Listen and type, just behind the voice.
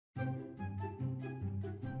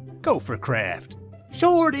GopherCraft.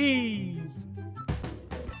 Shortys!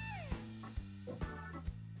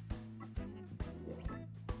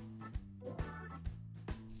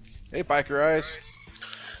 Hey, Pikerize.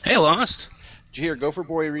 Hey, Lost. Did you hear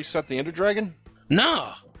Gopherboy reset the Ender Dragon?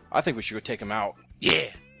 No. I think we should go take him out. Yeah.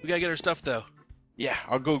 We gotta get our stuff, though. Yeah,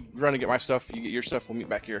 I'll go run and get my stuff. You get your stuff. We'll meet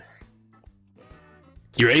back here.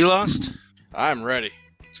 You ready, Lost? I'm ready.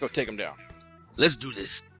 Let's go take him down. Let's do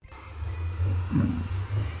this.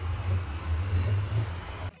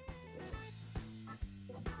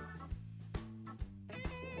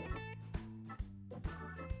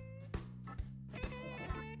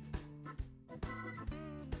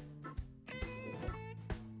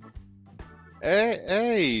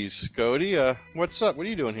 Hey, Scoti. What's up? What are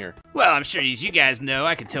you doing here? Well, I'm sure as you guys know,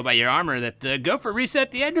 I could tell by your armor that Gopher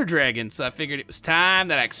reset the Ender Dragon, so I figured it was time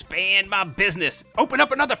that I expand my business, open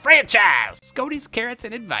up another franchise, Scoti's Carrots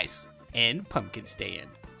and Advice, and Pumpkin Stand.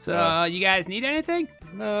 So, you guys need anything?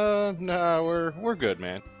 No, we're good,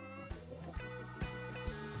 man.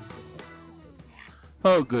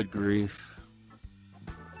 Oh, good grief.